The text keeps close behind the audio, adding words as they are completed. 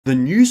The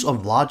news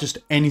of largest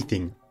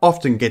anything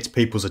often gets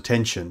people's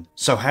attention,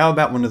 so how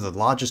about one of the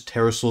largest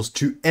pterosaurs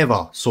to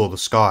ever soar the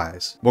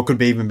skies? What could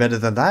be even better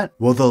than that?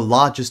 Well, the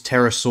largest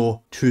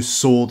pterosaur to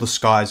soar the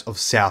skies of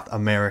South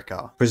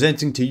America.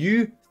 Presenting to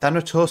you,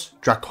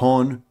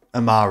 Thanatosdrakon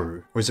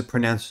Amaru, or is it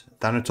pronounced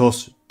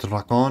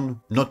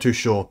Thanatosdrakon? Not too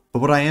sure, but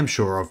what I am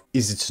sure of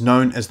is it's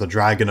known as the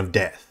Dragon of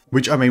Death,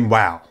 which I mean,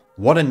 wow.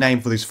 What a name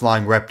for this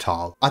flying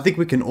reptile. I think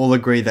we can all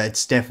agree that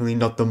it's definitely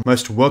not the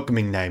most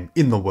welcoming name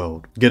in the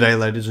world. G'day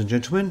ladies and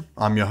gentlemen,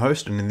 I'm your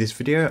host, and in this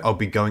video I'll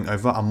be going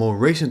over a more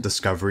recent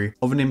discovery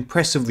of an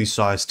impressively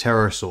sized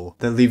pterosaur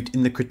that lived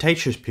in the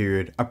Cretaceous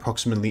period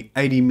approximately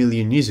 80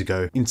 million years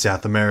ago in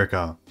South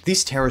America.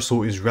 This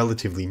pterosaur is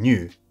relatively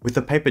new, with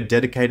a paper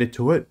dedicated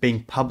to it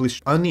being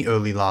published only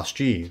early last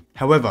year.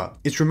 However,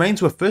 its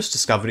remains were first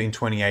discovered in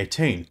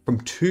 2018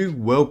 from two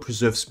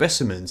well-preserved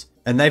specimens,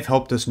 and they've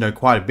helped us know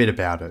quite a bit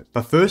about it.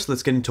 But first,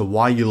 let's get into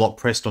why you lot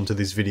pressed onto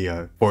this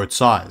video. For its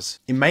size.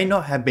 It may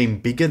not have been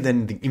bigger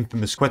than the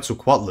infamous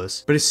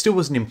Quetzalcoatlus, but it still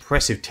was an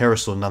impressive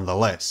pterosaur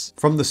nonetheless.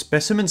 From the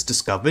specimens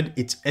discovered,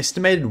 its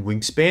estimated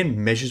wingspan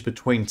measures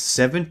between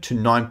 7 to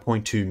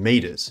 9.2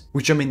 meters,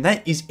 which I mean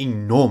that is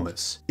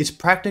enormous. It's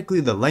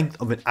practically the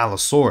length of an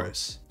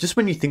Allosaurus. Just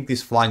when you think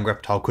this flying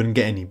reptile couldn't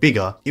get any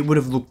bigger, it would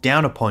have looked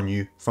down upon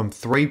you from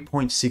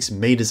 3.6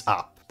 meters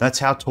up. That's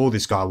how tall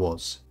this guy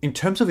was. In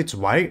terms of its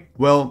weight,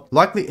 well,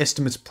 likely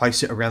estimates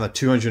place it around the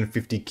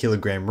 250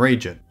 kilogram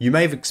region. You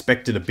may have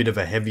expected a bit of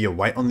a heavier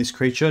weight on this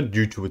creature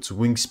due to its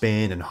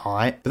wingspan and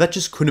height, but that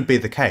just couldn't be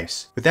the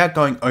case. Without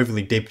going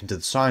overly deep into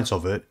the science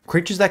of it,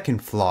 creatures that can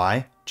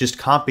fly just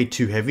can't be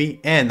too heavy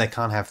and they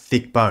can't have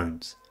thick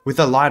bones. With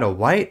a lighter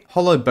weight,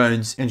 hollow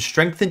bones, and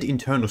strengthened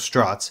internal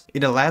struts,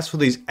 it allows for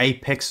these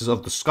apexes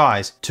of the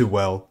skies to,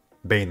 well,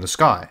 be in the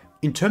sky.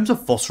 In terms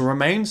of fossil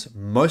remains,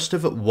 most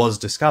of it was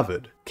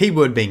discovered.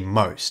 Keyword being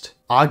most.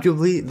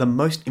 Arguably, the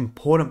most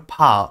important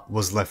part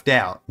was left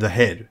out, the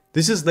head.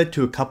 This has led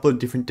to a couple of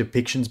different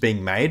depictions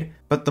being made,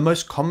 but the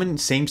most common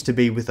seems to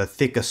be with a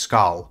thicker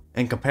skull,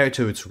 and compared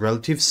to its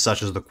relatives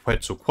such as the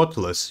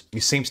Quetzalcoatlus,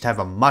 it seems to have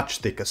a much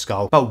thicker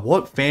skull. But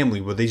what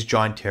family were these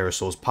giant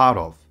pterosaurs part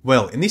of?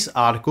 Well, in this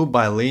article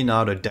by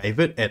Leonardo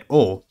David et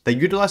al., they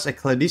utilized a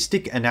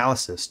cladistic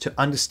analysis to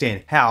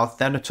understand how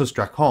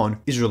Thanatosdrakon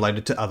is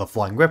related to other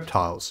flying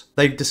reptiles.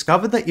 They've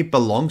discovered that it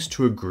belongs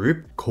to a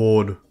group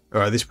called,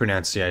 this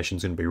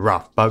pronunciation's gonna be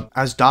rough, but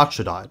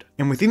Asdarchidae,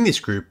 and within this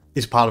group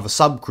is part of a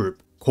subgroup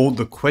called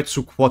the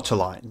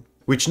Quetzalcoatli,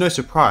 which, no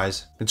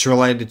surprise, it's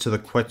related to the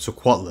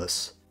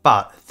Quetzalcoatlus.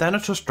 But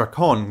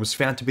Thanatosdrakon was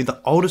found to be the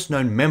oldest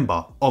known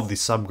member of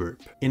this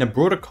subgroup. In a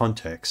broader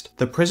context,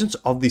 the presence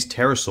of this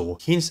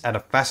pterosaur hints at a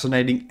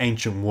fascinating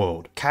ancient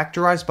world,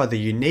 characterized by the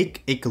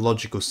unique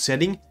ecological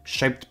setting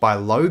shaped by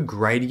low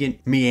gradient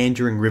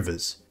meandering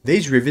rivers.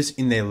 These rivers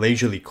in their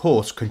leisurely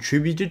course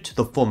contributed to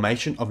the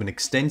formation of an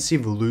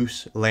extensive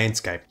loose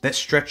landscape that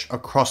stretched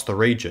across the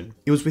region.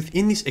 It was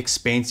within this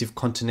expansive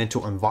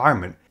continental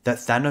environment that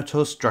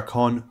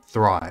Thanatosdrakon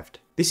thrived.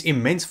 This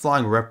immense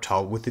flying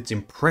reptile with its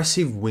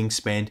impressive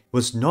wingspan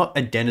was not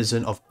a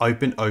denizen of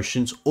open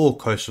oceans or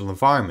coastal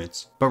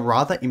environments, but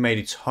rather it made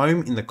its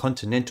home in the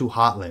continental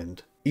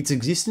heartland. Its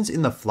existence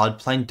in the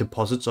floodplain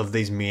deposits of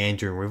these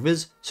meandering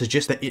rivers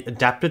suggests that it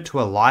adapted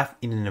to a life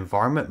in an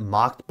environment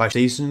marked by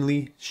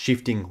seasonally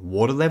shifting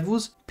water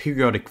levels,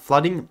 periodic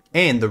flooding,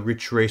 and the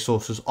rich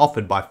resources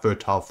offered by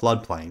fertile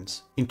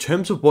floodplains. In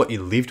terms of what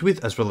it lived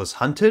with as well as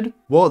hunted,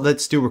 well,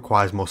 that still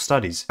requires more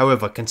studies.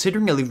 However,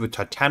 considering it lived with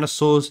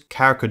titanosaurs,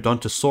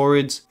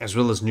 carcharodontosaurids, as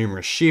well as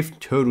numerous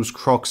shift, turtles,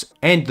 crocs,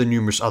 and the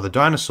numerous other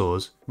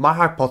dinosaurs, my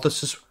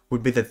hypothesis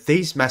would be that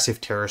these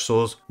massive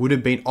pterosaurs would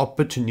have been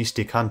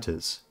opportunistic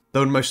hunters. They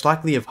would most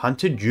likely have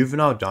hunted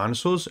juvenile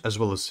dinosaurs as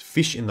well as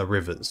fish in the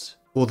rivers.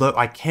 Although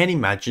I can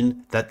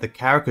imagine that the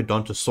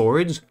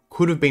carcharodontosaurids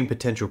could have been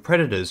potential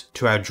predators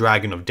to our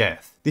Dragon of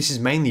Death. This is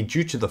mainly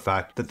due to the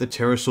fact that the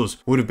pterosaurs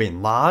would have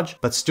been large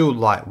but still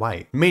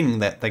lightweight, meaning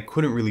that they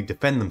couldn't really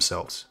defend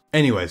themselves.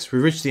 Anyways,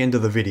 we've reached the end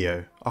of the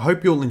video. I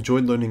hope you all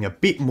enjoyed learning a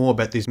bit more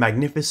about these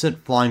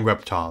magnificent flying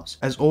reptiles.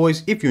 As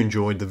always, if you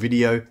enjoyed the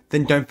video,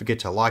 then don't forget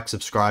to like,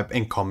 subscribe,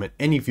 and comment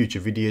any future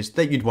videos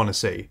that you'd want to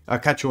see. I'll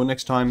catch you all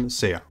next time.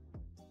 See ya.